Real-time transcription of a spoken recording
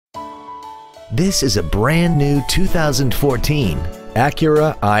This is a brand new 2014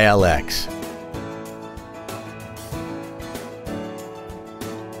 Acura ILX.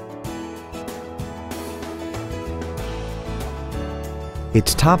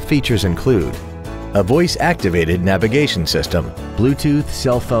 Its top features include a voice-activated navigation system, Bluetooth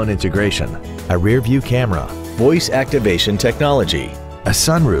cell phone integration, a rear-view camera, voice activation technology, a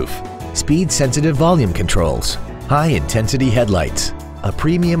sunroof, speed-sensitive volume controls, high-intensity headlights, a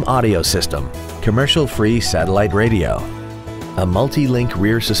premium audio system, commercial-free satellite radio, a multi-link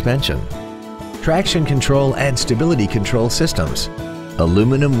rear suspension, traction control and stability control systems,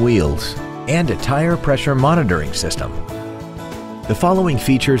 aluminum wheels, and a tire pressure monitoring system. The following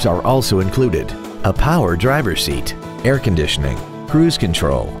features are also included: a power driver's seat, air conditioning, cruise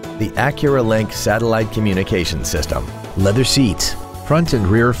control, the Acura Link satellite communication system, leather seats, front and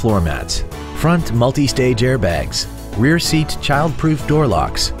rear floor mats, front multi-stage airbags, rear seat child-proof door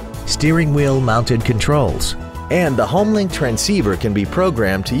locks, steering wheel mounted controls, and the HomeLink transceiver can be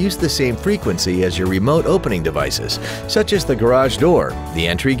programmed to use the same frequency as your remote opening devices, such as the garage door, the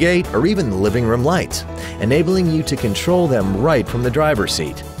entry gate, or even the living room lights, enabling you to control them right from the driver's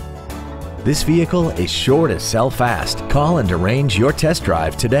seat. This vehicle is sure to sell fast. Call and arrange your test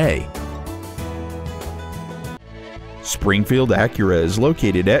drive today. Springfield Acura is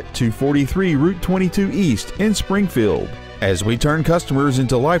located at 243 Route 22 East in Springfield. As we turn customers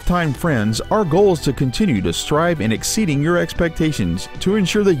into lifetime friends, our goal is to continue to strive in exceeding your expectations to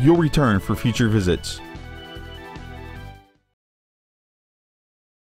ensure that you'll return for future visits.